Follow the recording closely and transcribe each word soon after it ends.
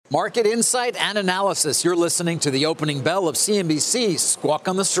Market insight and analysis. You're listening to the opening bell of CNBC's Squawk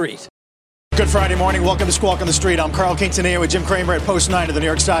on the Street. Good Friday morning. Welcome to Squawk on the Street. I'm Carl Quintanilla with Jim Cramer at Post 9 of the New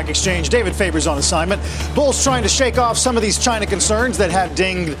York Stock Exchange. David Faber's on assignment. Bulls trying to shake off some of these China concerns that have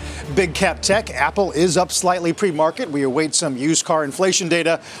dinged big cap tech. Apple is up slightly pre-market. We await some used car inflation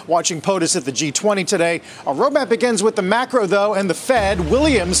data. Watching POTUS at the G20 today. Our roadmap begins with the macro, though, and the Fed.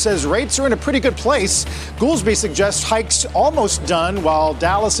 Williams says rates are in a pretty good place. Goolsbee suggests hikes almost done, while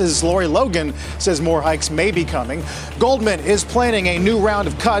Dallas's Lori Logan says more hikes may be coming. Goldman is planning a new round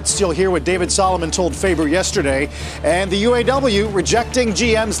of cuts. You'll hear what David Solomon told Faber yesterday. And the UAW rejecting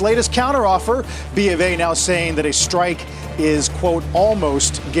GM's latest counteroffer. B of A now saying that a strike is, quote,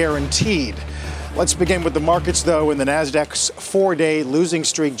 almost guaranteed. Let's begin with the markets, though, in the Nasdaq's 4-day losing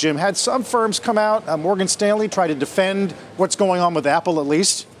streak. Jim, had some firms come out. Morgan Stanley try to defend what's going on with Apple, at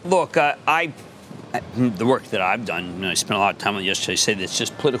least. Look, the work that I've done, I spent a lot of time on it yesterday, said it's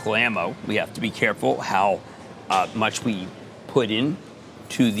just political ammo. We have to be careful how much we put in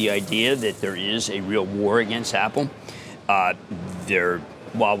to the idea that there is a real war against Apple. Their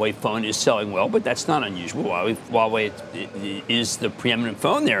Huawei phone is selling well, but that's not unusual. Huawei is the preeminent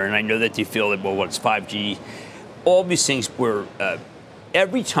phone there, and I know that they feel that, well, what's 5G? All these things were,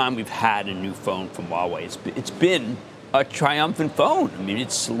 every time we've had a new phone from Huawei, it's been a triumphant phone. I mean,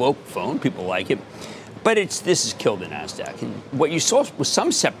 it's a low phone. People like it. But this has killed the NASDAQ. And what you saw was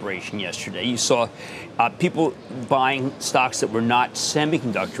some separation yesterday. You saw people buying stocks that were not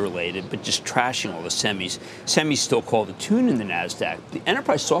semiconductor related, but just trashing all the semis. Semis still call the tune in the NASDAQ. The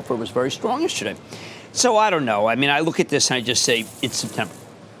enterprise software was very strong yesterday. So I don't know. I mean, I look at this and I just say it's September.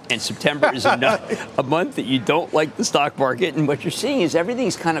 And September is a month that you don't like the stock market. And what you're seeing is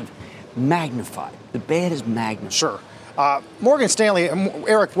everything's kind of magnified. The bad is magnified. Sure. Morgan Stanley,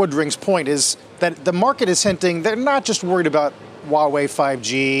 Eric Woodring's point is that the market is hinting they're not just worried about Huawei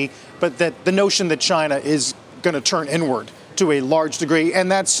 5G, but that the notion that China is going to turn inward to a large degree,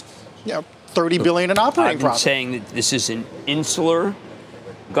 and that's $30 billion in operating profit. I've been saying that this is an insular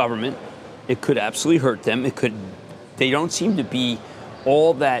government. It could absolutely hurt them. They don't seem to be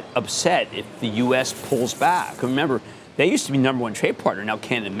all that upset if the U.S. pulls back. Remember, they used to be number one trade partner. Now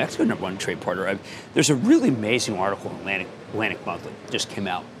Canada and Mexico number one trade partner. There's a really amazing article in Atlantic Monthly just came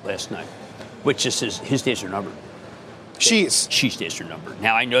out last night, which just says his days are numbered. She's days are numbered.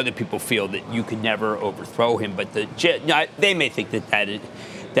 Now I know that people feel that you could never overthrow him, but they may think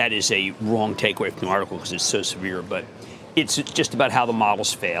that is a wrong takeaway from the article because it's so severe. But it's just about how the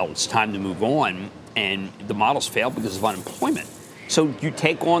models fail. It's time to move on, and the models fail because of unemployment. So you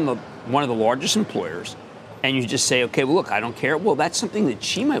take on one of the largest employers. And you just say, okay, well, look, I don't care. Well, that's something that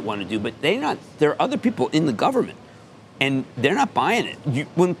she might want to do, but they're not. There are other people in the government, and they're not buying it.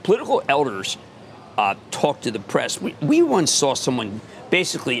 When political elders talk to the press, we once saw someone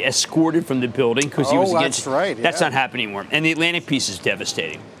basically escorted from the building because he was against. That's right. Yeah. That's not happening anymore. And the Atlantic piece is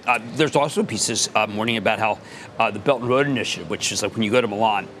devastating. There's also pieces warning about how the Belt and Road Initiative, which is like when you go to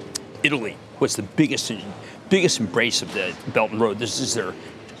Milan, Italy, what's the biggest embrace of the Belt and Road. This is their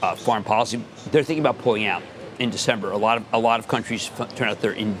foreign policy. They're thinking about pulling out in December. A lot of countries turn out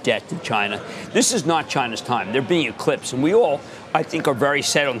they're in debt to China. This is not China's time. They're being eclipsed, and we all, I think, are very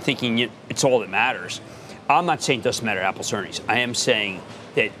set on thinking it's all that matters. I'm not saying it doesn't matter Apple's earnings. I am saying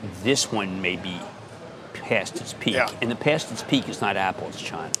that this one may be past its peak, and the past its peak is not Apple, it's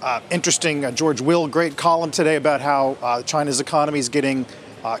China. Interesting. George Will, great column today about how China's economy is getting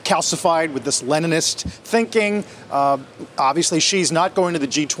calcified with this Leninist thinking. Obviously, she's not going to the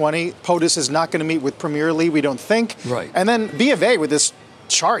G20. POTUS is not going to meet with Premier Li, we don't think. Right. And then B of A with this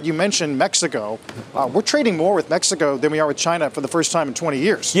chart, you mentioned Mexico. We're trading more with Mexico than we are with China for the first time in 20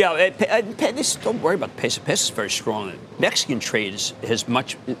 years. Yeah, don't worry about the peso. Peso is very strong. Mexican trade has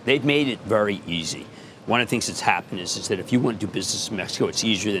much, they've made it very easy. One of the things that's happened is that if you want to do business in Mexico, it's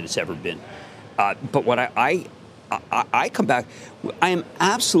easier than it's ever been. But what I come back, I am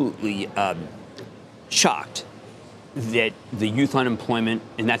absolutely shocked that the youth unemployment,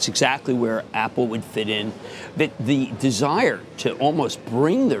 and that's exactly where Apple would fit in, that the desire to almost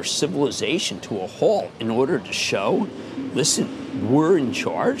bring their civilization to a halt in order to show, listen, we're in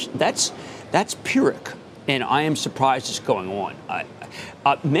charge, that's Pyrrhic, and I am surprised it's going on.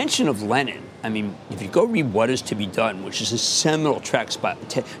 Mention of Lenin, I mean, if you go read What Is to Be Done, which is a seminal text by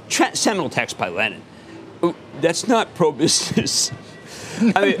Lenin, that's not pro-business.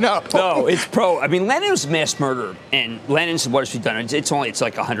 I mean, no, it's pro. I mean, Lenin was a mass murderer, and Lenin's What Has Been Done. It's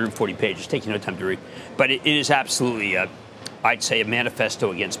like 140 pages, taking no time to read. But it is absolutely, I'd say, a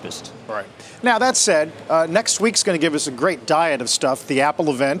manifesto against business. All right. Now, that said, next week's going to give us a great diet of stuff. The Apple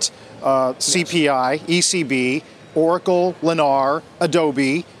event, CPI, ECB, Oracle, Lennar,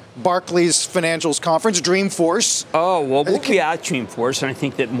 Adobe. Barclays Financials Conference, Dreamforce. Oh, well, we'll be at Dreamforce, and I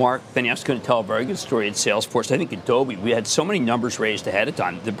think that Mark Benioff's going to tell a very good story at Salesforce. I think Adobe, we had so many numbers raised ahead of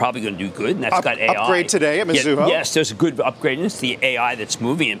time. They're probably going to do good, and that's got AI. Upgrade today at Mizuho. Yes, there's a good upgrade, and it's the AI that's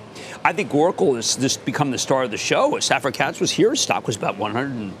moving it. I think Oracle has just become the star of the show. Safra Catz was here. Stock was about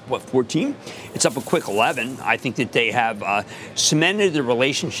 114. It's up a quick 11. I think that they have cemented the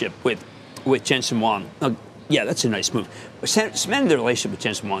relationship with Jensen Huang. Yeah, that's a nice move. Cemented the relationship with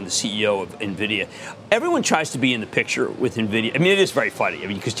Jensen Huang, the CEO of NVIDIA. Everyone tries to be in the picture with NVIDIA. I mean, it is very funny. I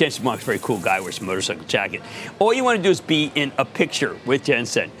mean, because Jensen Huang's a very cool guy, wears a motorcycle jacket. All you want to do is be in a picture with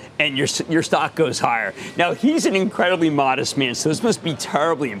Jensen, and your stock goes higher. Now, he's an incredibly modest man, so this must be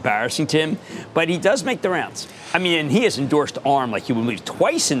terribly embarrassing to him, but he does make the rounds. I mean, and he has endorsed ARM like you would believe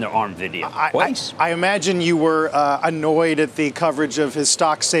twice in the ARM video. Twice. I imagine you were annoyed at the coverage of his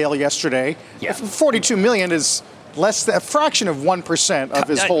stock sale yesterday. Yeah. 42 million is less than a fraction of 1% of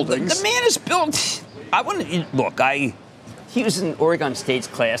his holdings. The man is built. He was in Oregon State's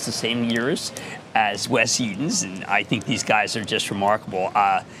class the same years as Wes Eaton's, and I think these guys are just remarkable.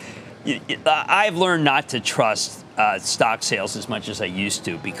 I've learned not to trust stock sales as much as I used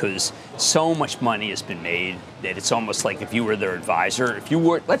to because so much money has been made that it's almost like if you were their advisor. If you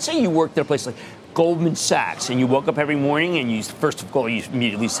were, let's say you worked at a place like Goldman Sachs, and you woke up every morning and you first of all you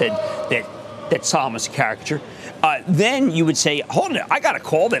immediately said that Solomon was a caricature. Then you would say, hold it, I got to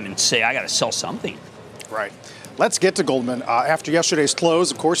call them and say I got to sell something. Right. Let's get to Goldman. After yesterday's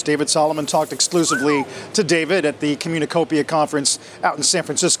close, of course, David Solomon talked exclusively to David at the Communicopia conference out in San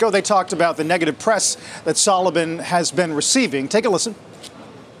Francisco. They talked about the negative press that Solomon has been receiving. Take a listen.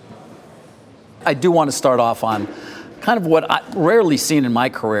 I do want to start off on kind of what I've rarely seen in my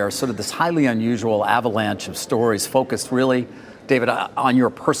career, sort of this highly unusual avalanche of stories focused really, David, on your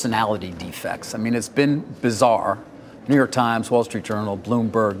personality defects. I mean, it's been bizarre. New York Times, Wall Street Journal,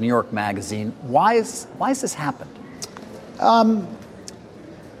 Bloomberg, New York Magazine. Why has this happened? I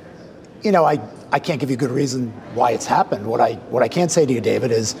can't give you a good reason why it's happened. What I can say to you, David,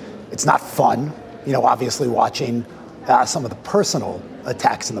 is it's not fun. Obviously watching some of the personal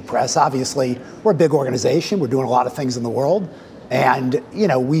attacks in the press. Obviously, we're a big organization. We're doing a lot of things in the world, and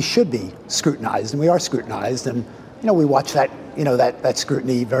we should be scrutinized, and we are scrutinized, and we watch that that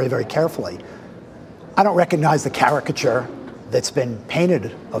scrutiny very, very carefully. I don't recognize the caricature that's been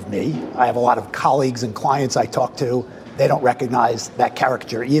painted of me. I have a lot of colleagues and clients I talk to. They don't recognize that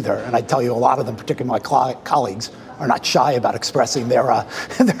caricature either. And I tell you, a lot of them, particularly my colleagues, are not shy about expressing their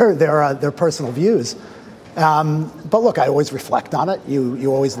personal views. But look, I always reflect on it.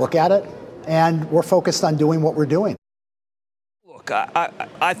 You always look at it. And we're focused on doing what we're doing. Look,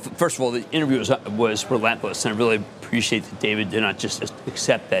 I first of all, the interview was relentless, and I really appreciate that David did not just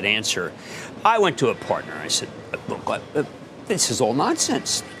accept that answer. I went to a partner. I said, look, this is all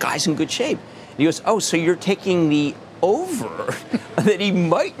nonsense. The guy's in good shape. And he goes, oh, so you're taking the over that he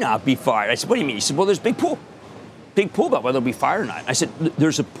might not be fired. I said, what do you mean? He said, well, there's a big pool about whether he'll be fired or not. I said,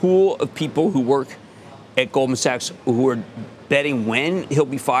 there's a pool of people who work at Goldman Sachs who are betting when he'll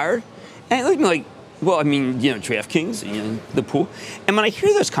be fired. And he looked at me like, well, I mean, DraftKings, the pool. And when I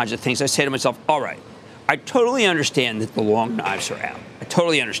hear those kinds of things, I say to myself, all right, I totally understand that the long knives are out. I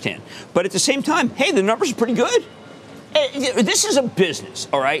totally understand. But at the same time, hey, the numbers are pretty good. This is a business,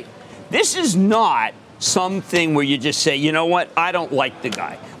 all right? This is not something where you just say, you know what, I don't like the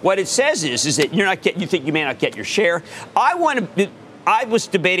guy. What it says is that you think you may not get your share. I was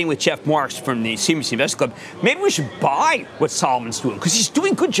debating with Jeff Marks from the CNBC Investment Club. Maybe we should buy what Solomon's doing because he's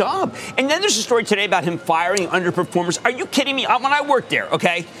doing a good job. And then there's a story today about him firing underperformers. Are you kidding me? When I worked there,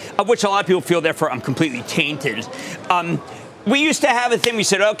 okay, of which a lot of people feel therefore I'm completely tainted. We used to have a thing. We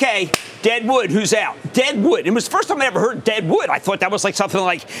said, okay, dead wood, who's out? Dead wood. It was the first time I ever heard dead wood. I thought that was like something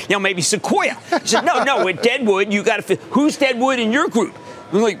like, maybe Sequoia. He said, no, with dead wood, you got to who's dead wood in your group?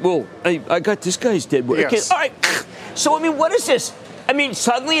 I'm like, well, I got this guy's dead wood. Yes. Okay, all right. So, what is this?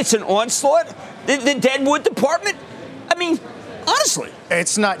 Suddenly it's an onslaught? The Deadwood department? Honestly.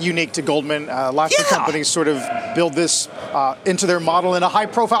 It's not unique to Goldman. Lots of companies sort of build this into their model in a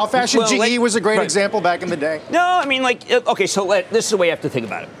high-profile fashion. Well, GE was a great example back in the day. No, okay, so this is the way you have to think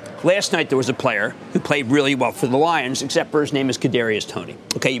about it. Last night there was a player who played really well for the Lions, except for his name is Kadarius Toney.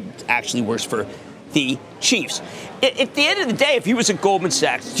 Okay, he actually works for the Chiefs. At the end of the day, if he was at Goldman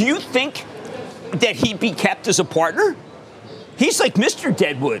Sachs, do you think that he'd be kept as a partner? He's like Mr.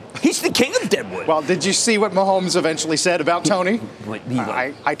 Deadwood. He's the king of Deadwood. Well, did you see what Mahomes eventually said about Tony?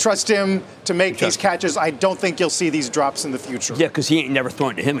 I trust him to make these catches. I don't think you'll see these drops in the future. Yeah, because he ain't never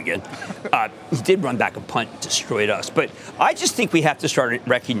thrown to him again. He did run back a punt and destroyed us. But I just think we have to start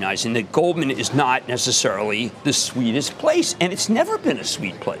recognizing that Goldman is not necessarily the sweetest place, and it's never been a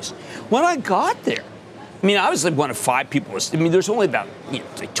sweet place. When I got there, I mean, I was like one of 5 people. I mean, there's only about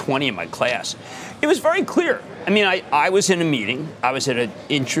like 20 in my class. It was very clear. I mean, I was in a meeting. I was at an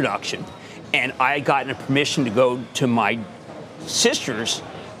introduction, and I had gotten a permission to go to my sister's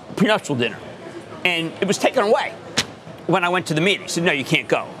prenuptial dinner. And it was taken away when I went to the meeting. He said, no, you can't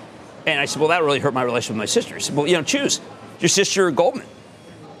go. And I said, well, that really hurt my relationship with my sister. He said, well, choose your sister or Goldman.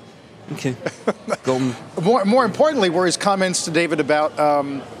 Okay, Goldman. More importantly, were his comments to David about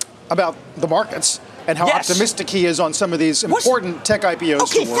the markets and how optimistic he is on some of these important tech IPOs.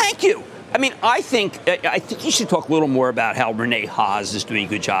 Okay, thank you. I mean, I think you should talk a little more about how Renee Haas is doing a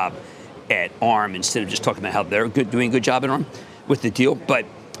good job at ARM instead of just talking about how they're doing a good job at ARM with the deal. But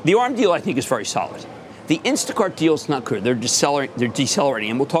the ARM deal, I think, is very solid. The Instacart deal is not clear. They're decelerating,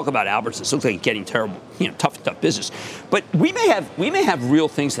 and we'll talk about Albertsons. It looks like it's getting terrible, tough business. But we may have real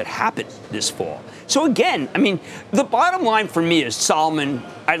things that happen this fall. So again, I mean, the bottom line for me is Solomon.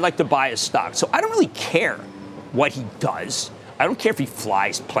 I'd like to buy his stock. So I don't really care what he does. I don't care if he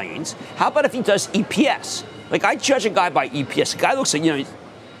flies planes. How about if he does EPS? Like, I judge a guy by EPS. The guy looks like,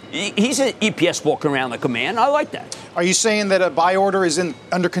 he's an EPS walking around like a man. I like that. Are you saying that a buy order is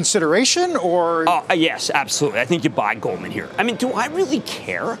under consideration, or? Yes, absolutely. I think you buy Goldman here. I mean, do I really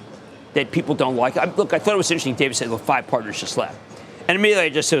care that people don't like it? Look, I thought it was interesting. David said, look, 5 partners just left. And immediately I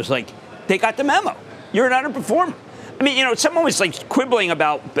just said, it was like, they got the memo. You're an underperformer. I mean, someone was like quibbling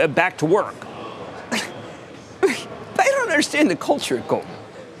about back to work. I don't understand the culture at Goldman.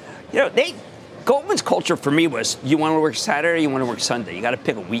 Goldman's culture for me was, you want to work Saturday, you want to work Sunday. You got to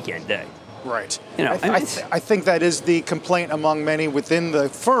pick a weekend day. Right. I think that is the complaint among many within the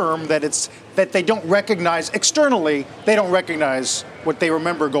firm, that they don't recognize externally. They don't recognize what they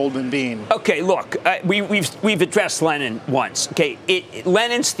remember Goldman being. Okay, look, we've addressed Lenin once. Okay,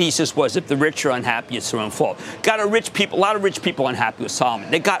 Lenin's thesis was if the rich are unhappy, it's their own fault. A lot of rich people unhappy with Solomon.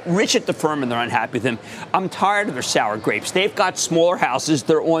 They got rich at the firm and they're unhappy with him. I'm tired of their sour grapes. They've got smaller houses.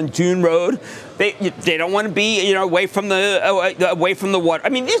 They're on Dune Road. They don't want to be away from the water. I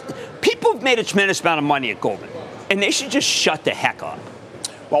mean, people have made a tremendous amount of money at Goldman, and they should just shut the heck up.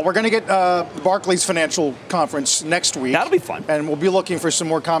 Well, we're going to get Barclays Financial Conference next week. That'll be fun. And we'll be looking for some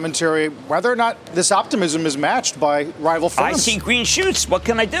more commentary, whether or not this optimism is matched by rival firms. I see green shoots. What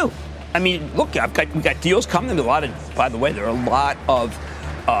can I do? I mean, look, we got deals coming. By the way, there are a lot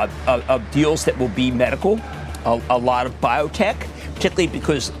of deals that will be medical, a lot of biotech, particularly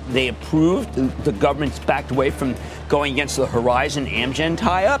because they approved, the government's backed away from going against the Horizon Amgen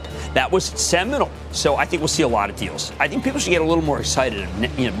tie-up. That was seminal. So I think we'll see a lot of deals. I think people should get a little more excited,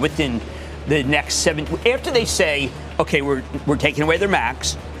 within the next 7. After they say, okay, we're taking away their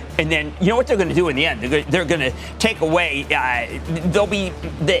max, and then you know what they're going to do in the end? They're going to take away. They'll be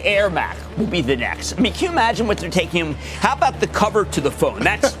the Air Mac will be the next. I mean, can you imagine what they're taking? How about the cover to the phone?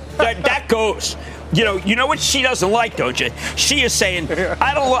 That goes. You know what she doesn't like, don't you? She is saying,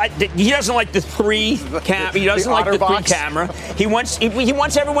 I don't like. He doesn't like the 3 camera. He doesn't like the 3 camera. He wants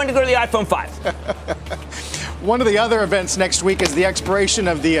everyone to go to the iPhone 5. One of the other events next week is the expiration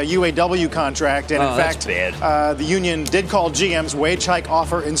of the UAW contract. And in fact, the union did call GM's wage hike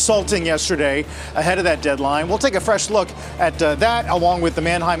offer insulting yesterday ahead of that deadline. We'll take a fresh look at that, along with the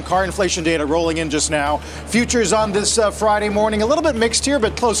Manheim car inflation data rolling in just now. Futures on this Friday morning, a little bit mixed here,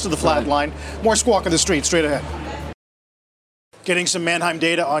 but close to the flat line. More Squawk on the Street straight ahead. Getting some Manheim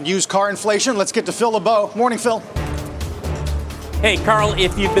data on used car inflation. Let's get to Phil LeBeau. Morning, Phil. Hey, Carl,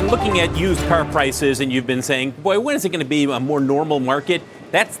 if you've been looking at used car prices and you've been saying, boy, when is it going to be a more normal market?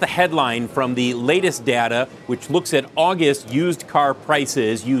 That's the headline from the latest data, which looks at August used car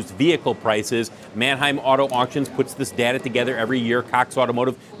prices, used vehicle prices. Manheim Auto Auctions puts this data together every year. Cox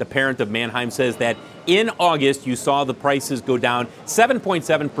Automotive, the parent of Manheim, says that in August, you saw the prices go down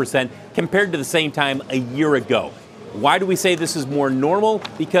 7.7% compared to the same time a year ago. Why do we say this is more normal?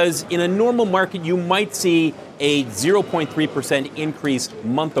 Because in a normal market, you might see a 0.3% increase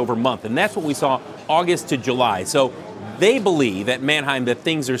month over month. And that's what we saw August to July. So they believe at Manheim that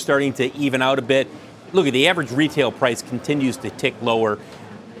things are starting to even out a bit. Look, at the average retail price continues to tick lower.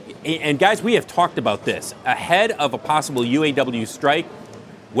 And guys, we have talked about this. Ahead of a possible UAW strike,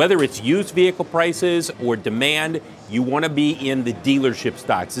 whether it's used vehicle prices or demand, you want to be in the dealership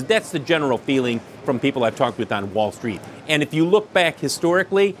stocks. That's the general feeling from people I've talked with on Wall Street. And if you look back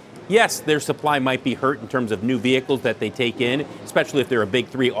historically, yes, their supply might be hurt in terms of new vehicles that they take in, especially if they're a big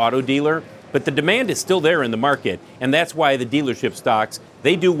three auto dealer. But the demand is still there in the market, and that's why the dealership stocks,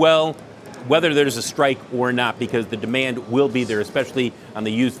 they do well whether there's a strike or not, because the demand will be there, especially on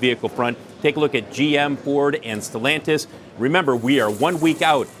the used vehicle front. Take a look at GM, Ford, and Stellantis. Remember, we are 1 week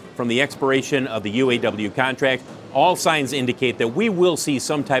out from the expiration of the UAW contract. All signs indicate that we will see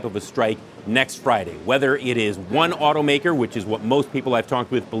some type of a strike next Friday, whether it is one automaker, which is what most people I've talked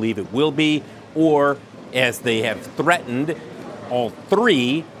with believe it will be, or as they have threatened, all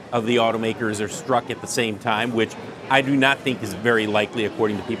three of the automakers are struck at the same time, which I do not think is very likely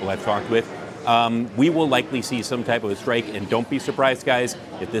according to people I've talked with. We will likely see some type of a strike, and don't be surprised, guys,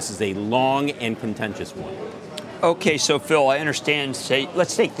 if this is a long and contentious one. Okay, so Phil, I understand. Say,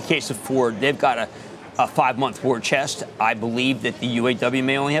 let's take the case of Ford. They've got a 5-month war chest. I believe that the UAW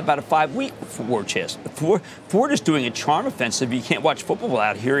may only have about a 5-week war chest. Ford is doing a charm offensive. You can't watch football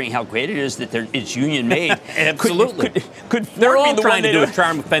without hearing how great it is that it's union made. Absolutely. Could Ford They're all be the trying one to do a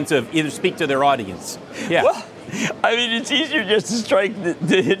charm offensive, either speak to their audience. Yeah. Well, I mean, it's easier just to strike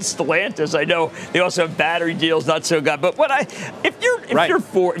the hit Stellantis. I know they also have battery deals, not so good. But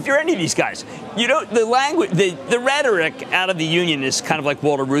if you're any of these guys, you know, the language, the rhetoric out of the union is kind of like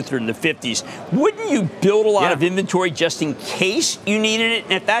Walter Reuther in the 50s. Wouldn't you build a lot of inventory just in case you needed it?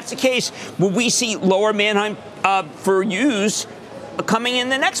 And if that's the case, will we see lower Manheim for used coming in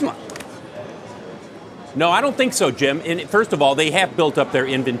the next month? No, I don't think so, Jim. And first of all, they have built up their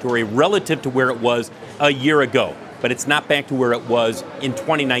inventory relative to where it was a year ago. But it's not back to where it was in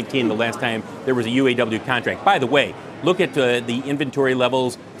 2019, the last time there was a UAW contract. By the way, look at the inventory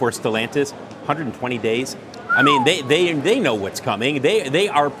levels for Stellantis, 120 days. I mean, they know what's coming. They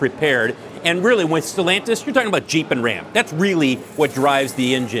are prepared. And really, with Stellantis, you're talking about Jeep and Ram. That's really what drives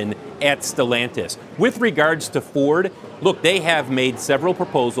the engine at Stellantis. With regards to Ford, look, they have made several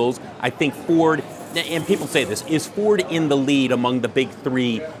proposals. I think Ford, and people say this, is Ford in the lead among the big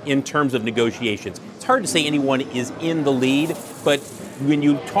three in terms of negotiations? It's hard to say anyone is in the lead, but when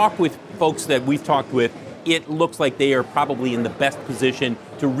you talk with folks that we've talked with, it looks like they are probably in the best position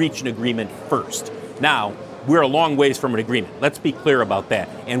to reach an agreement first. Now, we're a long ways from an agreement. Let's be clear about that.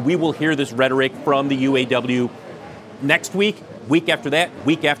 And we will hear this rhetoric from the UAW next week, week after that,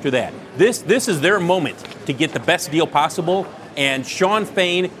 week after that. This is their moment to get the best deal possible. And Sean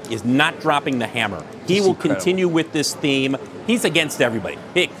Fain is not dropping the hammer. He will continue with this theme. He's against everybody.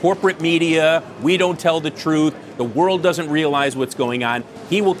 Hey, corporate media, we don't tell the truth. The world doesn't realize what's going on.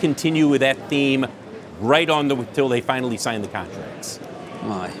 He will continue with that theme right on until they finally sign the contracts.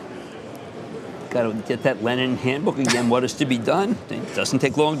 My. Got to get that Lenin handbook again. What is to be done? It doesn't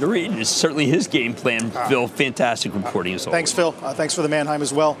take long to read. It's certainly his game plan, Phil. Fantastic reporting as always. Thanks, Phil. Thanks for the Manheim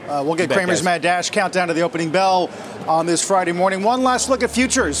as well. We'll get Kramer's guys. Mad Dash countdown to the opening bell on this Friday morning. One last look at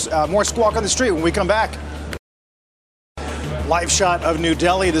futures. More Squawk on the Street when we come back. Live shot of New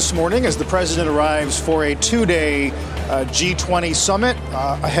Delhi this morning as the president arrives for a 2-day G20 summit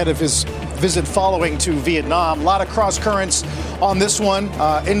ahead of his visit following to Vietnam. A lot of cross currents on this one.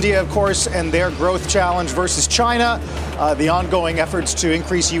 India, of course, and their growth challenge versus China. The ongoing efforts to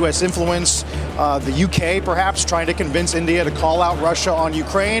increase U.S. influence. The UK, perhaps, trying to convince India to call out Russia on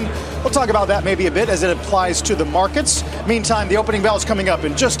Ukraine. We'll talk about that maybe a bit as it applies to the markets. Meantime, the opening bell is coming up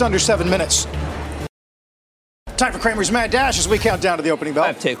in just under 7 minutes. Time for Kramer's Mad Dash as we count down to the opening bell. I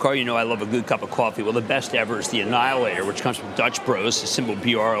have to tell you, Carl, you know I love a good cup of coffee. Well, the best ever is the Annihilator, which comes from Dutch Bros, the symbol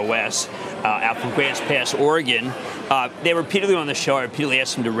BROS, out from Grants Pass, Oregon. They were repeatedly on the show. I repeatedly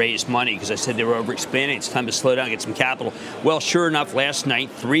asked them to raise money because I said they were overexpanding. It's time to slow down, get some capital. Well, sure enough, last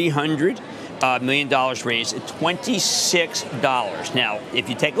night, $300 million raised at $26. Now, if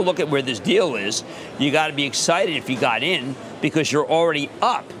you take a look at where this deal is, you got to be excited if you got in because you're already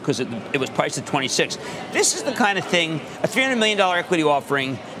up because it was priced at 26. This is the kind of thing, a $300 million equity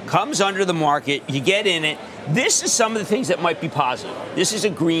offering comes under the market, you get in it. This is some of the things that might be positive. This is a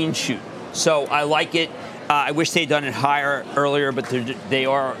green shoot. So I like it. I wish they'd done it higher earlier, but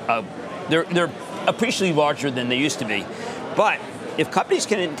they're appreciably larger than they used to be. But if companies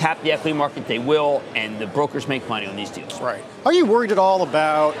can tap the equity market, they will, and the brokers make money on these deals. Right. Are you worried at all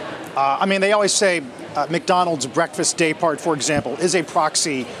about, they always say McDonald's breakfast day part, for example, is a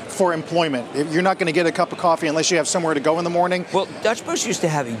proxy for employment. You're not going to get a cup of coffee unless you have somewhere to go in the morning. Well, Dutch Bros used to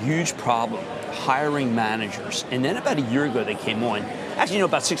have a huge problem hiring managers. And then about a year ago, they came on, actually,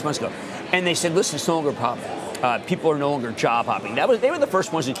 about 6 months ago, and they said, listen, it's no longer a problem. People are no longer job hopping. They were the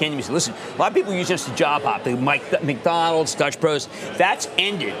first ones who came to me and said, listen, a lot of people use this to job hop. McDonald's, Dutch Bros, that's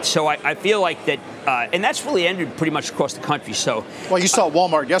ended. So I feel like that, and that's really ended pretty much across the country. So, well, you saw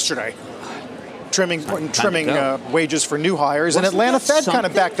Walmart yesterday. trimming wages for new hires. And Wasn't Atlanta that Fed kind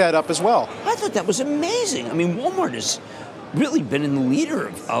of something? backed that up as well. I thought that was amazing. I mean, Walmart has really been in the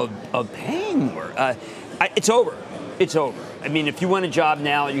leader of paying more. It's over. It's over. I mean, if you want a job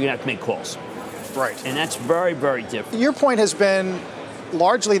now, you're going to have to make calls. Right. And that's very, very different. Your point has been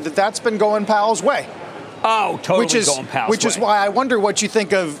largely that's been going Powell's way. Oh, totally going Powell's way. Which is why I wonder what you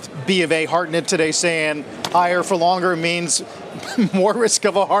think of B of A Hartnett today saying higher for longer means more risk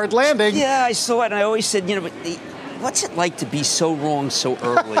of a hard landing. Yeah, I saw it, and I always said, but what's it like to be so wrong so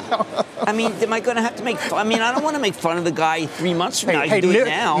early? I mean, am I going to have to make fun? I mean, I don't want to make fun of the guy 3 months from now. You do it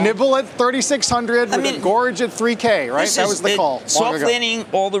now. Nibble at 3,600 with a gorge at 3K, right? That was the call. Soft landing,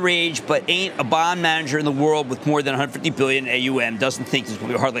 all the rage, but ain't a bond manager in the world with more than 150 billion AUM doesn't think this will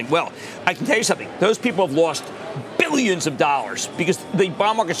be a hard landing. Well, I can tell you something. Those people have lost billions of dollars because the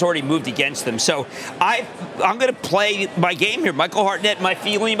bond market's already moved against them. So I'm going to play my game here. Michael Hartnett, my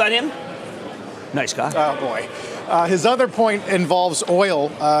feeling about him? Nice guy. Oh, boy. His other point involves oil.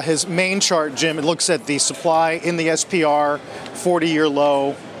 His main chart, Jim, it looks at the supply in the SPR, 40-year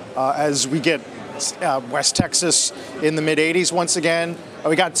low, as we get West Texas in the mid-80s once again.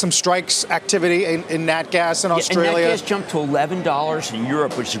 We got some strikes activity in nat gas in Australia. And nat gas jumped to $11 in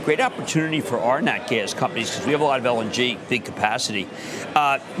Europe, which is a great opportunity for our nat gas companies because we have a lot of LNG, big capacity.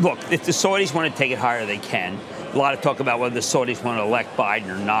 Look, if the Saudis want to take it higher, they can. A lot of talk about whether the Saudis want to elect Biden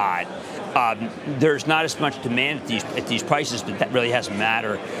or not. There's not as much demand at these prices, but that really hasn't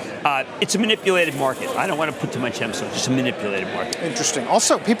mattered. It's a manipulated market. I don't want to put too much emphasis. It's a manipulated market. Interesting.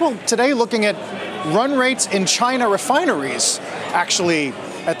 Also, people today looking at run rates in China refineries, actually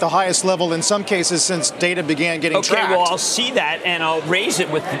at the highest level in some cases since data began getting tracked. Okay, well, I'll see that, and I'll raise it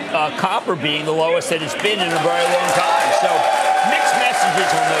with copper being the lowest that it's been in a very long time. So mixed messages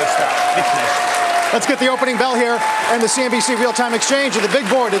on those stuff. Mixed messages. Let's get the opening bell here and the CNBC Real-Time Exchange. At the big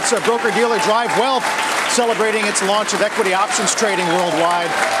board, it's broker-dealer Drive Wealth celebrating its launch of equity options trading worldwide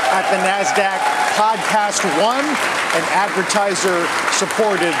at the NASDAQ Podcast One, an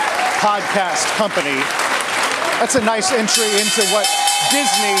advertiser-supported podcast company. That's a nice entry into what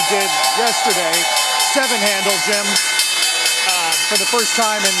Disney did yesterday. 7 handle, Jim, for the first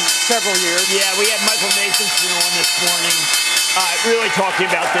time in several years. Yeah, we had Michael Nathanson on this morning. Really talking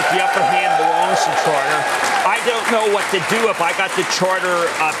about that the upper hand belongs to Charter. I don't know what to do if I got the Charter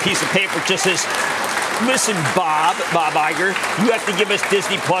piece of paper. It just says, listen, Bob Iger, you have to give us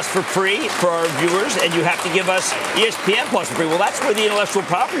Disney Plus for free for our viewers, and you have to give us ESPN Plus for free. Well, that's where the intellectual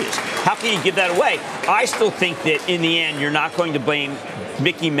property is. How can you give that away? I still think that in the end, you're not going to blame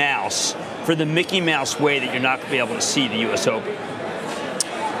Mickey Mouse for the Mickey Mouse way that you're not going to be able to see the U.S. Open.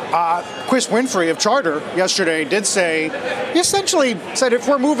 Chris Winfrey of Charter yesterday did say, he essentially said if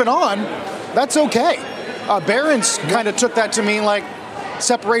we're moving on, that's okay. Barron's kind of took that to mean like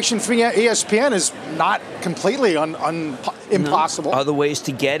separation from ESPN is not completely impossible. No, other ways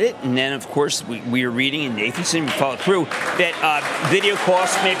to get it. And then, of course, we are reading, and Nathanson followed through, that video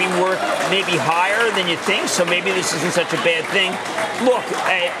costs may be higher than you think, so maybe this isn't such a bad thing. Look,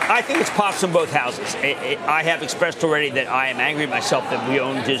 I think it's pops on both houses. I have expressed already that I am angry at myself that we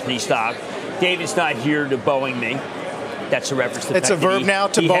own Disney stock. David's not here to Boeing me. That's a reference to the It's a verb now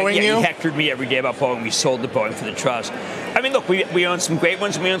to Boeing you? He hectored me every day about Boeing. We sold to Boeing for the trust. I mean, look, we own some great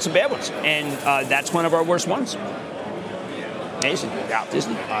ones and we own some bad ones. And that's one of our worst ones. Amazing. Yeah,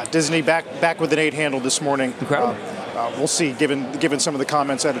 Disney. Disney back with an 8 handle this morning. Incredible. We'll see, given some of the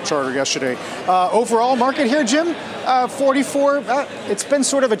comments out of Charter yesterday. Overall market here, Jim, 44, it's been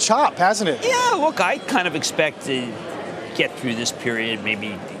sort of a chop, hasn't it? Yeah, look, I kind of expect to get through this period,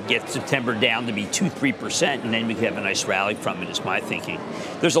 maybe get September down to be 2-3%, and then we could have a nice rally from it, is my thinking.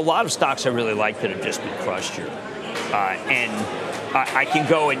 There's a lot of stocks I really like that have just been crushed here. I can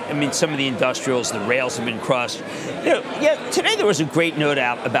go, and I mean, some of the industrials, the rails have been crushed. Today there was a great note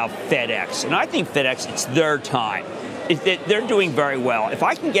out about FedEx, and I think FedEx, it's their time. They're doing very well. If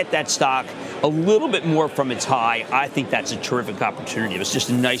I can get that stock a little bit more from its high, I think that's a terrific opportunity. It was just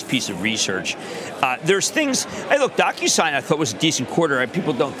a nice piece of research. There's things. Hey, look, DocuSign I thought was a decent quarter.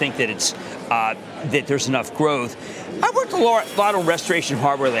 People don't think that it's that there's enough growth. I worked a lot on Restoration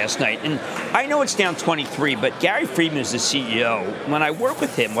Hardware last night, and I know it's down 23, but Gary Friedman is the CEO. When I work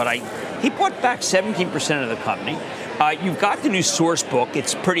with him, he bought back 17% of the company. You've got the new source book.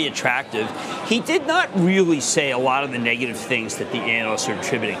 It's pretty attractive. He did not really say a lot of the negative things that the analysts are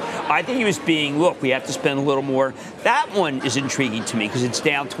attributing. I think he was being, look, we have to spend a little more. That one is intriguing to me because it's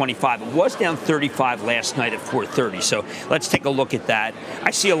down 25. It was down 35 last night at 4:30. So let's take a look at that.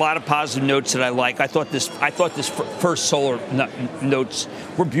 I see a lot of positive notes that I like. I thought this first solar notes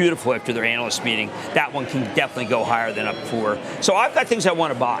were beautiful after their analyst meeting. That one can definitely go higher than up 4. So I've got things I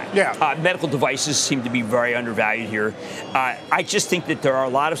want to buy. Yeah. Medical devices seem to be very undervalued here. I just think that there are a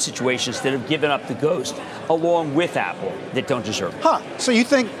lot of situations that have given up the ghost along with Apple that don't deserve it. So you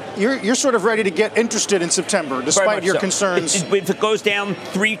think you're sort of ready to get interested in September despite your concerns? If it goes down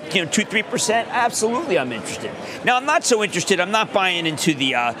 2-3%, absolutely I'm interested. Now I'm not so interested. I'm not buying into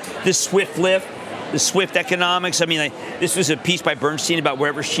the Swift lift, the Swift economics. I mean, this was a piece by Bernstein about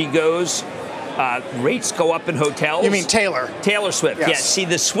wherever she goes. Rates go up in hotels. You mean Taylor? Taylor Swift, yes. See,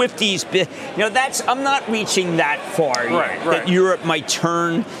 the Swifties, I'm not reaching that far yet. Right. That Europe might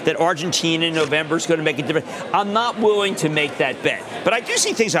turn, that Argentina in November is going to make a difference. I'm not willing to make that bet. But I do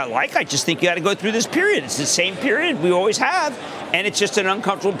see things I like. I just think you got to go through this period. It's the same period we always have. And it's just an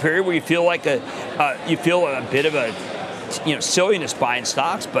uncomfortable period where you feel like a bit of a silliness buying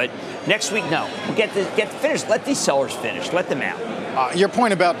stocks. But next week, no. We'll get finished. Let these sellers finish. Let them out. Your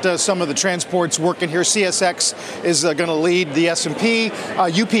point about some of the transports working here, CSX is going to lead the S&P.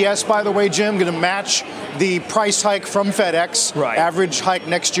 UPS, by the way, Jim, going to match the price hike from FedEx. Right. Average hike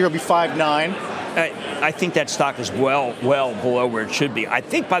next year will be 5.9. I think that stock is well below where it should be. I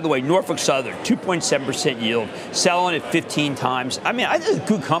think, by the way, Norfolk Southern, 2.7% yield, selling at 15 times. I mean, it's a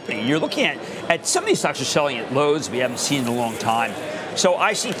good company. You're looking at some of these stocks are selling at lows we haven't seen in a long time. So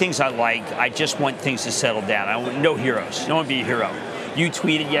I see things I like. I just want things to settle down. I want no heroes. I don't want to be a hero. You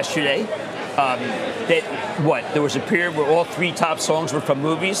tweeted yesterday that there was a period where all 3 top songs were from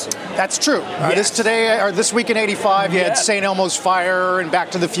movies. That's true. Yes. This week in '85, you had St. Elmo's Fire and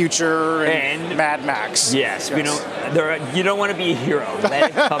Back to the Future and Mad Max. Yes. You don't want to be a hero.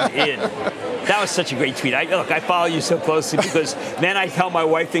 Let it come in. That was such a great tweet. I follow you so closely because then I tell my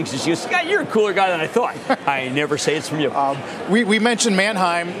wife things and she goes, "God, you're a cooler guy than I thought." I never say it's from you. We mentioned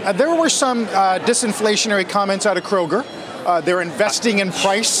Manheim. There were some disinflationary comments out of Kroger. They're investing in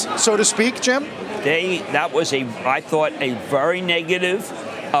price, so to speak, Jim? That was, I thought, a very negative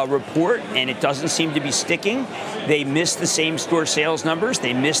report, and it doesn't seem to be sticking. They missed the same-store sales numbers.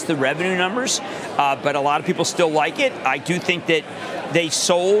 They missed the revenue numbers, but a lot of people still like it. I do think that they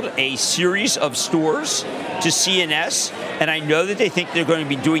sold a series of stores to C&S, and I know that they think they're going to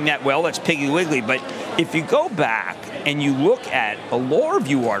be doing that well. That's Piggly Wiggly, but if you go back and you look at a law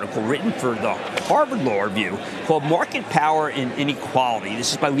review article written for the Harvard Law Review called Market Power and Inequality.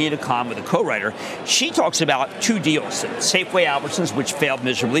 This is by Lena Khan with a co-writer. She talks about 2 deals. Safeway Albertsons, which failed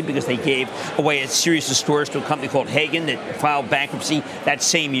miserably because they gave away a series of stores to a company called Hagen that filed bankruptcy that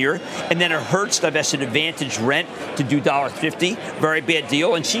same year. And then a Hertz divested Advantage Rent to do $1.50. Very bad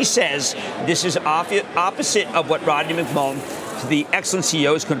deal. And she says this is opposite of what Rodney McMullen, the excellent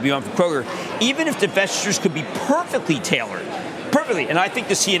CEO, is going to be on for Kroger. Even if divestitures could be perfectly tailored, and I think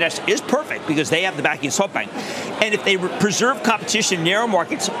the C&S is perfect because they have the backing of SoftBank, and if they preserve competition in narrow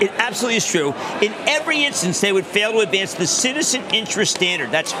markets, it absolutely is true. In every instance, they would fail to advance the citizen interest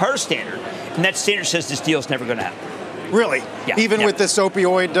standard. That's her standard, and that standard says this deal is never going to happen. Really? Yeah. Even with this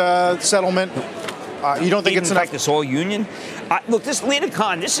opioid settlement? You don't think it's enough? In fact, this whole union? Look, this Lena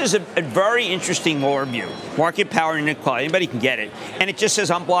Khan, this is a very interesting law review. Market Power and Inequality. Anybody can get it. And it just says,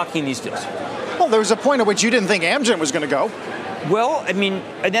 I'm blocking these deals. Well, there was a point at which you didn't think Amgen was going to go. Well, I mean,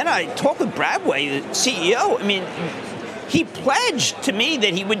 and then I talked with Bradway, the CEO. I mean, he pledged to me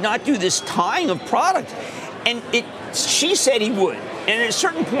that he would not do this tying of product. And she said he would. And at a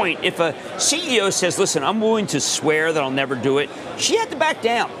certain point, if a CEO says, listen, I'm willing to swear that I'll never do it, she had to back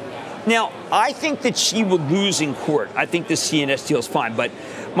down. Now, I think that she would lose in court. I think the C&S deal is fine. But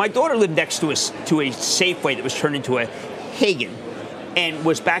my daughter lived next to a Safeway that was turned into a Hagen and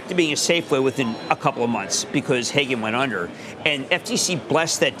was back to being a Safeway within a couple of months because Hagen went under. And FTC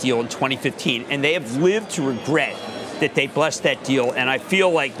blessed that deal in 2015. And they have lived to regret that they blessed that deal. And I feel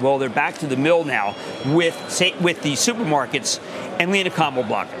like, well, they're back to the mill now with the supermarkets, and Lena Khan will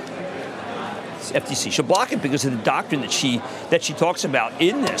block it. FTC. She'll block it because of the doctrine that she talks about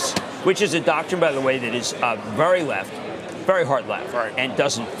in this, which is a doctrine, by the way, that is very left, very hard left, and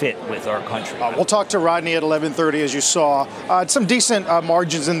doesn't fit with our country. We'll talk to Rodney at 11:30, as you saw. Some decent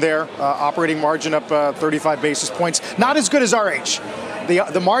margins in there. Operating margin up 35 basis points. Not as good as RH.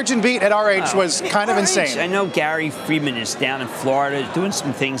 The margin beat at RH was kind of insane. I know Gary Friedman is down in Florida doing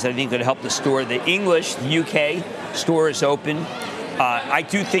some things that I think could help the store. The English, the UK store is open. I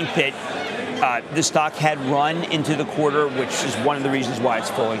do think that the stock had run into the quarter, which is one of the reasons why it's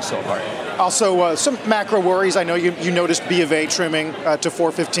falling so hard. Also, some macro worries. I know you noticed B of A trimming to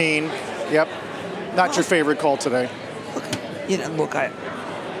 415. Yep. Not your favorite call today. Look,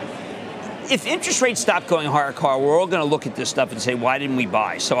 if interest rates stop going higher, Carl, we're all going to look at this stuff and say, why didn't we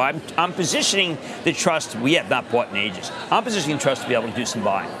buy? So I'm positioning the trust. We have not bought in ages. I'm positioning the trust to be able to do some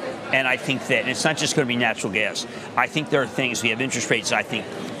buying. And I think that it's not just going to be natural gas. I think there are things. We have interest rates, I think,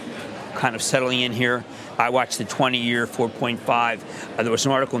 kind of settling in here. I watched the 20-year 4.5. There was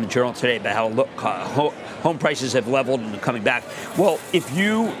an article in the Journal today about how home prices have leveled and are coming back. Well, if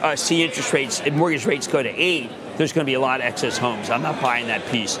you see interest rates and mortgage rates go to 8, there's going to be a lot of excess homes. I'm not buying that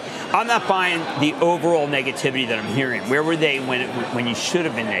piece. I'm not buying the overall negativity that I'm hearing. Where were they when you should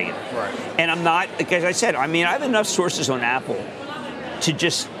have been negative? Right. And I'm not, like as I said, I have enough sources on Apple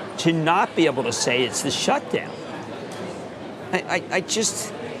to not be able to say it's the shutdown. I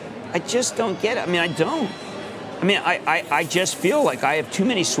just don't get it. I don't. I just feel like I have too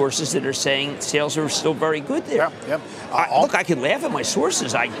many sources that are saying sales are still very good there. Yep. Look, I can laugh at my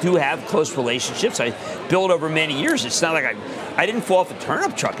sources. I do have close relationships. I build over many years. It's not like I didn't fall off a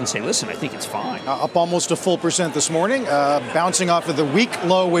turnip truck and say, listen, I think it's fine. Up almost a full percent this morning, bouncing off of the week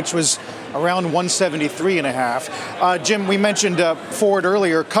low, which was around 173.5. Jim, we mentioned Ford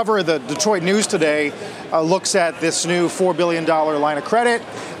earlier. Cover of the Detroit News today looks at this new $4 billion line of credit.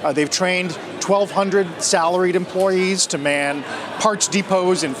 They've trained 1,200 salaried employees to man parts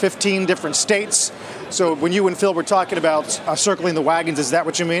depots in 15 different states. So when you and Phil were talking about circling the wagons, is that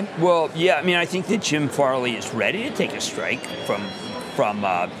what you mean? Well, yeah. I think that Jim Farley is ready to take a strike from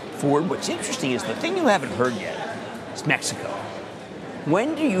Ford. What's interesting is the thing you haven't heard yet is Mexico.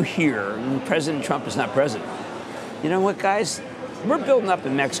 When do you hear President Trump is not president? You know what, guys? We're building up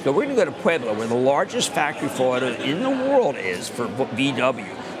in Mexico. We're going to go to Puebla, where the largest factory for auto in the world is for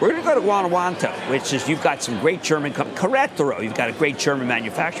VW. We're going to go to Guanajuato, which is you've got some great German company. Querétaro, you've got a great German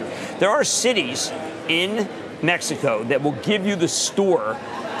manufacturer. There are cities in Mexico that will give you the store,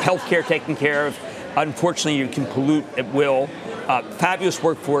 healthcare taken care of. Unfortunately, you can pollute at will. Fabulous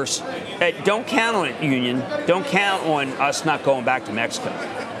workforce. Don't count on it, Union. Don't count on us not going back to Mexico.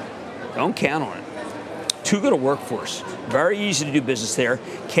 Don't count on it. Too good a workforce. Very easy to do business there.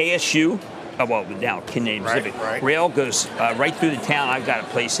 KSU, now Canadian Pacific. Right. Rail goes right through the town. I've got a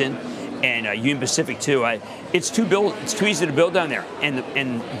place in, and Union Pacific too. It's too easy to build down there.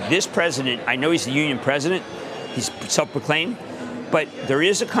 And this president, I know he's the union president. He's self-proclaimed, but there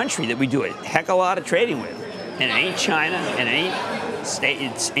is a country that we do a heck of a lot of trading with, and it ain't China, and it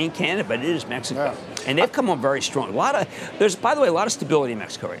ain't Canada, but it is Mexico. Yeah. And they've come on very strong. There's, by the way, a lot of stability in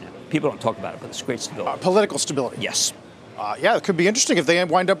Mexico right now. People don't talk about it, but it's great stability. Political stability. Yes. It could be interesting if they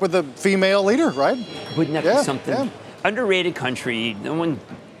wind up with a female leader, right? Wouldn't that be something? Yeah. Underrated country.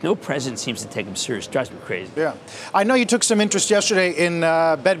 No president seems to take them serious. Drives me crazy. Yeah. I know you took some interest yesterday in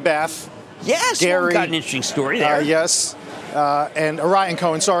Bed Bath. Yes. Gary got an interesting story there. Yes. And Orion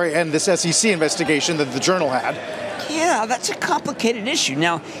Cohen, and this SEC investigation that the Journal had. Yeah, that's a complicated issue.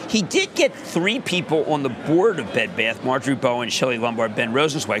 Now, he did get 3 people on the board of Bed Bath, Marjorie Bowen, Shelley Lombard, Ben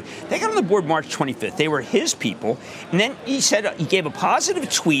Rosenzweig. They got on the board March 25th. They were his people. And then he said he gave a positive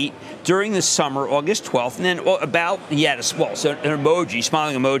tweet during the summer, August 12th, and then he had an emoji,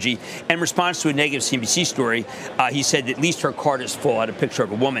 smiling emoji, in response to a negative CNBC story. He said that at least her card is full, had a picture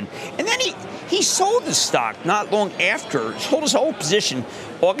of a woman. And then he sold the stock not long after, sold his whole position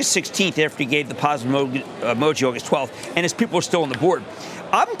August 16th after he gave the positive emoji August 12th, and his people are still on the board.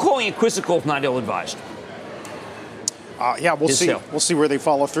 I'm calling it quizzical if not ill-advised. We'll see. We'll see where they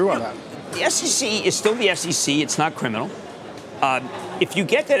follow through on that. The SEC is still the SEC. It's not criminal. If you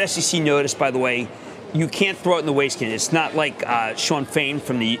get that SEC notice, by the way, you can't throw it in the waste can. It's not like Sean Fain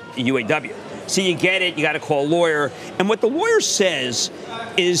from the UAW. So you get it, you got to call a lawyer. And what the lawyer says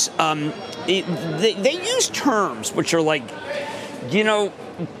is they use terms which are like,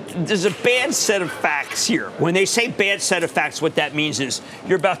 there's a bad set of facts here. When they say bad set of facts, what that means is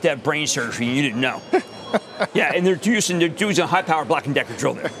you're about to have brain surgery and you didn't know. Yeah, and they're using a high-power Black & Decker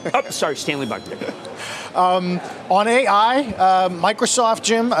drill there. Stanley Black & Decker. On AI, Microsoft,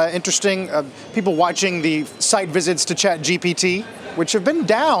 Jim, interesting. People watching the site visits to ChatGPT, which have been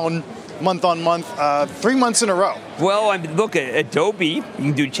down month on month, 3 months in a row. Well, look at Adobe. You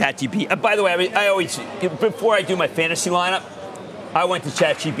can do ChatGPT. By the way, I always, before I do my fantasy lineup, I went to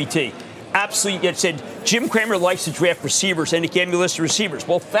ChatGPT. Absolutely, it said, Jim Cramer likes to draft receivers, and it gave me a list of receivers.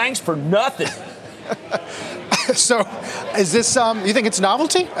 Well, thanks for nothing. So, is this, you think it's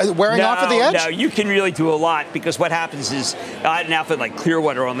novelty? Wearing off at the edge? No, you can really do a lot, because what happens is, I had an outfit like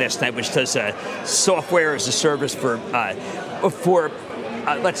Clearwater on last night, which does software as a service for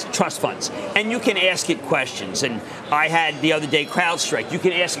let's trust funds, and you can ask it questions. And I had the other day CrowdStrike. You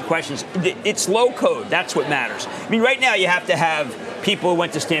can ask it questions. It's low code. That's what matters. I mean, right now you have to have people who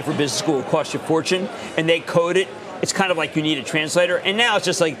went to Stanford Business School who cost you a fortune, and they code it. It's kind of like you need a translator. And now it's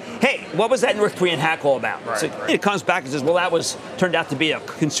just like, hey, what was that North Korean hack all about? Right, so right. It comes back and says, well, that turned out to be a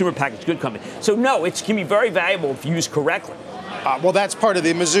consumer packaged good company. So no, it can be very valuable if used correctly. Well, that's part of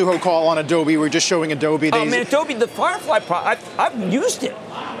the Mizuho call on Adobe. We're just showing Adobe. Adobe, the Firefly product, I've used it.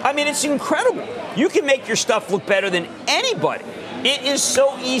 I mean, it's incredible. You can make your stuff look better than anybody. It is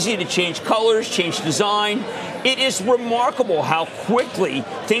so easy to change colors, change design. It is remarkable how quickly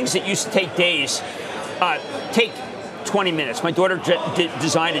things that used to take days take 20 minutes. My daughter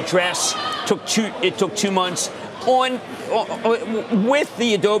designed a dress. It took 2 months with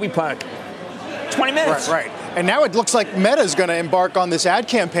the Adobe product. 20 minutes. Right. And now it looks like Meta is going to embark on this ad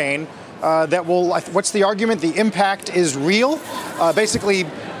campaign that will, what's the argument? The impact is real. Basically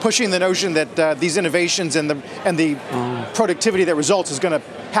pushing the notion that these innovations and the productivity that results is going to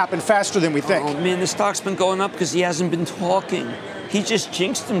happen faster than we think. Oh, man, the stock's been going up because he hasn't been talking. He just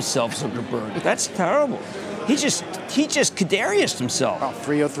jinxed himself, Zuckerberg. That's terrible. He just Kadarius'd himself. Oh,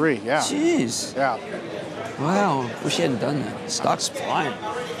 303, yeah. Jeez. Yeah. Wow. Wish he hadn't done that. The stock's flying.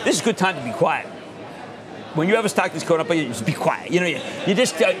 This is a good time to be quiet. When you have a stock that's going up, you just be quiet. You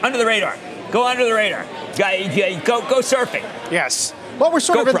just under the radar. Go under the radar. Go surfing. Yes. Well,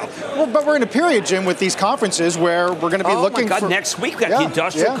 but we're in a period, Jim, with these conferences where we're going to be looking for. Next week we got the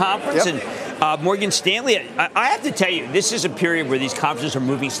industrial conference and Morgan Stanley. I have to tell you, this is a period where these conferences are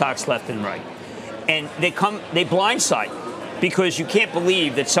moving stocks left and right, and they blindside. Because you can't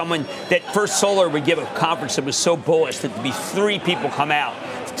believe that First Solar would give a conference that was so bullish that there'd be 3 people come out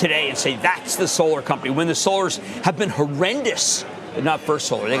today and say that's the solar company, when the solars have been horrendous, but not First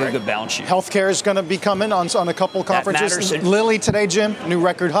Solar. They got a good balance sheet. Healthcare is going to be coming on a couple conferences. Matters. Lilly today, Jim, new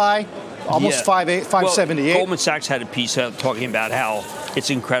record high, almost 578. Well, Goldman Sachs had a piece talking about how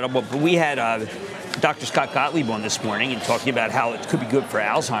it's incredible. But we had Dr. Scott Gottlieb on this morning and talking about how it could be good for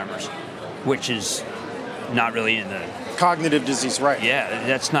Alzheimer's, which is not really in the cognitive disease, right? Yeah,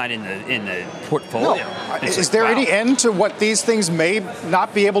 that's not in the portfolio. No. Is there any end to what these things may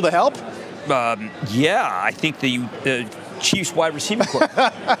not be able to help? Yeah, I think the Chiefs wide receiving corps.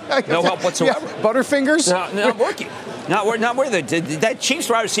 No help whatsoever. Yeah. Butterfingers? Not working. Not working. That Chiefs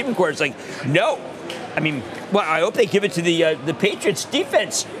wide receiving corps is like, no. I mean, well, I hope they give it to the Patriots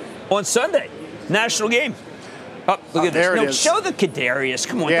defense on Sunday. National game. Oh, look at this. There it is. Show the Kadarius.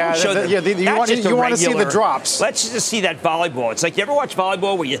 Come on, yeah, don't show you want to see the drops. Let's just see that volleyball. It's like, you ever watch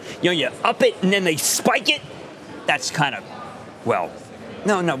volleyball where you up it and then they spike it? That's kind of,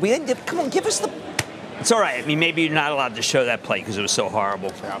 no. Come on, give us the. It's all right. I mean, maybe you're not allowed to show that play because it was so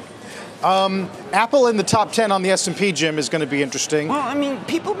horrible. Yeah. Apple in the top 10 on the S&P, Jim, is going to be interesting. Well, I mean,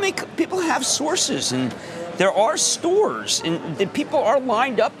 people have sources, and there are stores, and the people are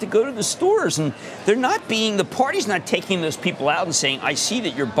lined up to go to the stores, and the party's not taking those people out and saying, I see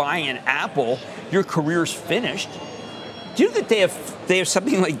that you're buying an Apple, your career's finished. Do you know that they have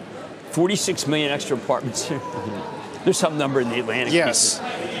something like 46 million extra apartments here? There's some number in the Atlantic. Yes.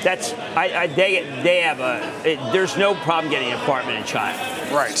 Pieces. There's no problem getting an apartment in China.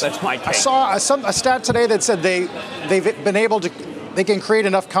 Right. That's my take. I saw a stat today that said they've been able to. They can create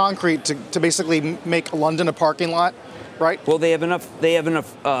enough concrete to basically make London a parking lot, right? Well, they have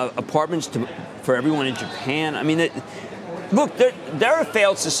enough apartments for everyone in Japan. I mean, look, they're a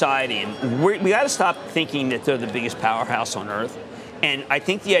failed society, and we got to stop thinking that they're the biggest powerhouse on earth. And I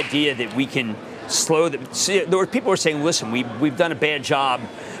think the idea that we can slow them. See, there were people who are saying, listen, we've done a bad job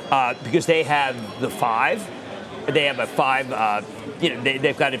because they have the 5. They have a 5.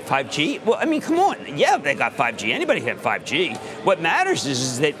 They've got a 5G. Well, I mean, come on. Yeah, they got 5G. Anybody can have 5G. What matters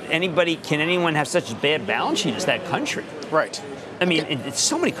is that can anyone have such a bad balance sheet as that country? Right. I mean, it's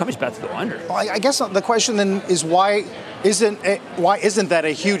so many companies about to go under. Well, I guess the question then is why isn't that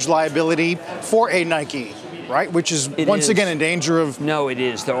a huge liability for a Nike? Right, which is once again in danger of. No, it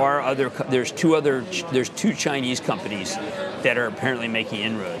is. There's 2 Chinese companies that are apparently making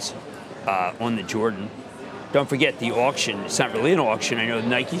inroads on the Jordan. Don't forget the auction. It's not really an auction. I know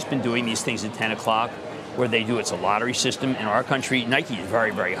Nike's been doing these things at 10 o'clock where they do. It's a lottery system. In our country, Nike is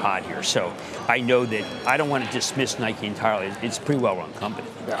very, very hot here. So I know that I don't want to dismiss Nike entirely. It's a pretty well-run company.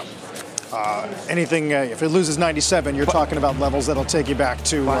 Yeah. Anything, if it loses 97, you're talking about levels that'll take you back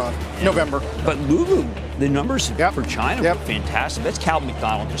to November. But Lulu, the numbers for China were fantastic. That's Calvin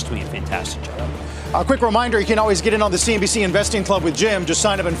McDonald just doing a fantastic job. A quick reminder, you can always get in on the CNBC Investing Club with Jim. Just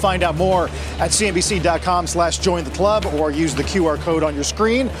sign up and find out more at cnbc.com/join the club or use the QR code on your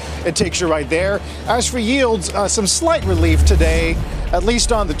screen. It takes you right there. As for yields, some slight relief today at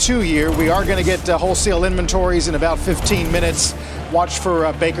least on the 2-year. We are going to get wholesale inventories in about 15 minutes. Watch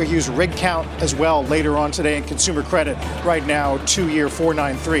for Baker Hughes rig count as well later on today, and consumer credit right now, 2-year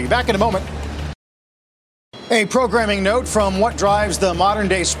 493. Back in a moment. A programming note from what drives the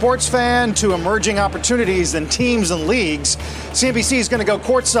modern-day sports fan to emerging opportunities in teams and leagues. CNBC is going to go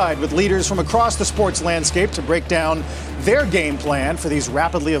courtside with leaders from across the sports landscape to break down their game plan for these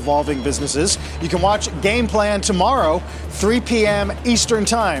rapidly evolving businesses. You can watch Game Plan tomorrow, 3 p.m. Eastern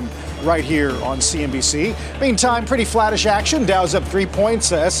Time, right here on CNBC. Meantime, pretty flattish action. Dow's up 3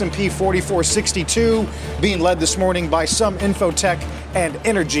 points. S&P 4462 being led this morning by some infotech and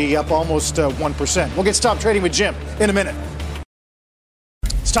energy, up almost 1%. We'll get Stop Trading with Jim in a minute.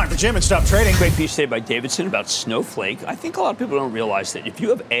 It's time for Jim and Stop Trading. Great piece today by Davidson about Snowflake. I think a lot of people don't realize that if you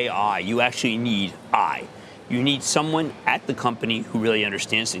have AI, you actually need I. You need someone at the company who really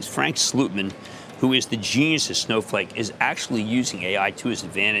understands things. Frank Slootman, who is the genius of Snowflake, is actually using AI to his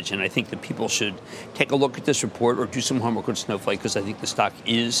advantage. And I think that people should take a look at this report or do some homework on Snowflake, because I think the stock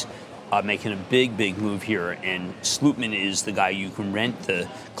is making a big move here. And Slootman is the guy you can rent the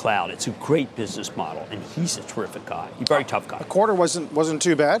cloud. It's a great business model, and he's a terrific guy. He's a very tough guy. A quarter wasn't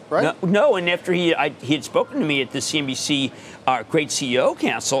too bad, right? No, and after he had spoken to me at the CNBC Great CEO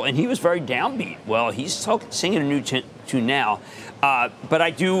Council, and he was very downbeat. Well, he's singing a new tune now. But I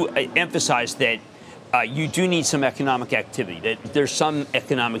do emphasize that you do need some economic activity. There's some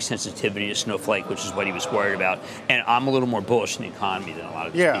economic sensitivity to Snowflake, which is what he was worried about. And I'm a little more bullish in the economy than a lot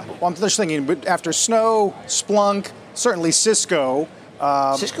of these people. Well, I'm just thinking, but after Snow, Splunk, certainly Cisco.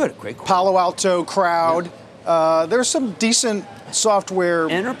 Cisco had a great call. Palo Alto, Crowd. Yeah. There's some decent software.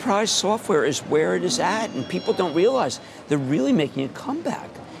 Enterprise software is where it is at, and people don't realize they're really making a comeback.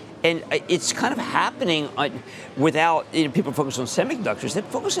 And it's kind of happening without people focus on semiconductors. They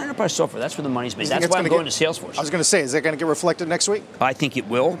focus on enterprise software. That's where the money's made. That's why I'm going to Salesforce. I was going to say, is that going to get reflected next week? I think it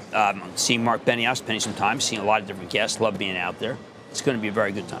will. Seeing Mark Benioff, spending some time, seeing a lot of different guests, love being out there. It's going to be a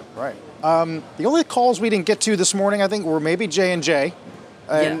very good time. Right. The only calls we didn't get to this morning, I think, were maybe J&J.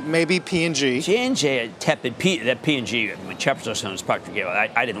 And maybe P&G. J&J tepid. That P&G, when Chappers on his Procter & Gamble,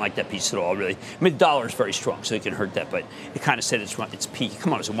 I didn't like that piece at all, really. I mean, the dollar is very strong, so it can hurt that, but it kind of said it's peak.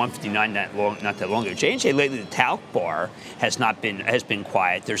 Come on, it was a 159 not that long ago. J&J lately, the talc bar has been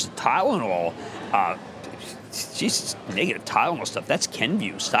quiet. There's a Tylenol. Jesus, negative Tylenol stuff. That's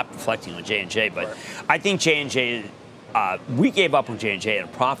Kenvue. Stop reflecting on J&J. But right. I think J&J, we gave up on J&J at a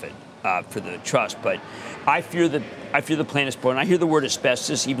profit for the trust, but I fear the plan is born. I hear the word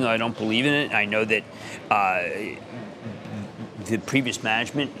asbestos, even though I don't believe in it. I know that the previous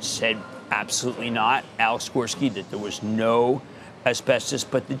management said absolutely not, Alex Gorski, that there was no asbestos,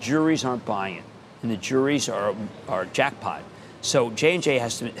 but the juries aren't buying it, and the juries are jackpot. So J&J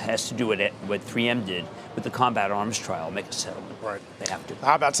has to do what 3M did with the combat arms trial, make a settlement. Right. They have to.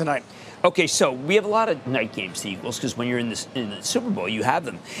 How about tonight? Okay, so we have a lot of night games, the Eagles, because when you're in the Super Bowl, you have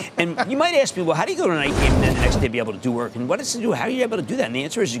them. And you might ask me, well, how do you go to a night game and then the next day be able to do work? And what does it do? How are you able to do that? And the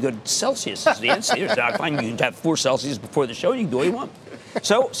answer is you go to Celsius. Is the answer. I find you can have 4 Celsius before the show, and you can do what you want.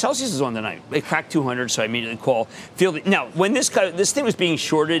 So Celsius is on the night. They cracked 200, so I immediately call Field. Now, when this thing was being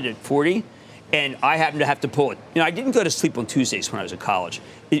shorted at 40, and I happened to have to pull it. I didn't go to sleep on Tuesdays when I was in college.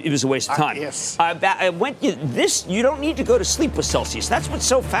 It was a waste of time. Yes. I went. You don't need to go to sleep with Celsius. That's what's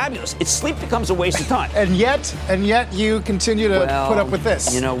so fabulous. Sleep becomes a waste of time. and yet you continue to put up with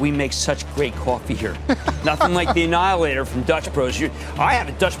this. We make such great coffee here. Nothing like the Annihilator from Dutch Bros. I have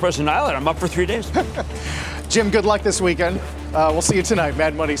a Dutch Bros Annihilator. I'm up for 3 days. Jim, good luck this weekend. We'll see you tonight,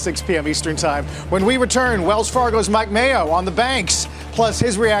 Mad Money, 6 p.m. Eastern Time. When we return, Wells Fargo's Mike Mayo on the banks, plus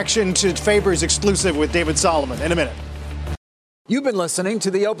his reaction to Faber's exclusive with David Solomon in a minute. You've been listening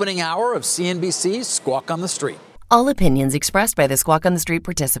to the opening hour of CNBC's Squawk on the Street. All opinions expressed by the Squawk on the Street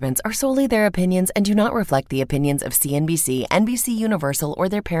participants are solely their opinions and do not reflect the opinions of CNBC, NBC Universal, or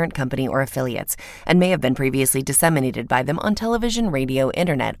their parent company or affiliates, and may have been previously disseminated by them on television, radio,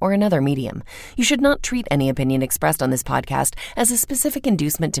 internet, or another medium. You should not treat any opinion expressed on this podcast as a specific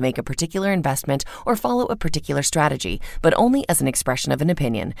inducement to make a particular investment or follow a particular strategy, but only as an expression of an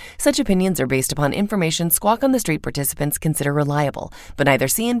opinion. Such opinions are based upon information Squawk on the Street participants consider reliable, but neither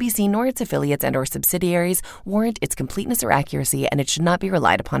CNBC nor its affiliates and or subsidiaries warrant its completeness or accuracy, and it should not be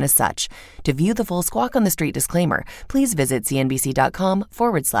relied upon as such. To view the full Squawk on the Street disclaimer, please visit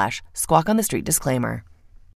cnbc.com/Squawk on the Street disclaimer.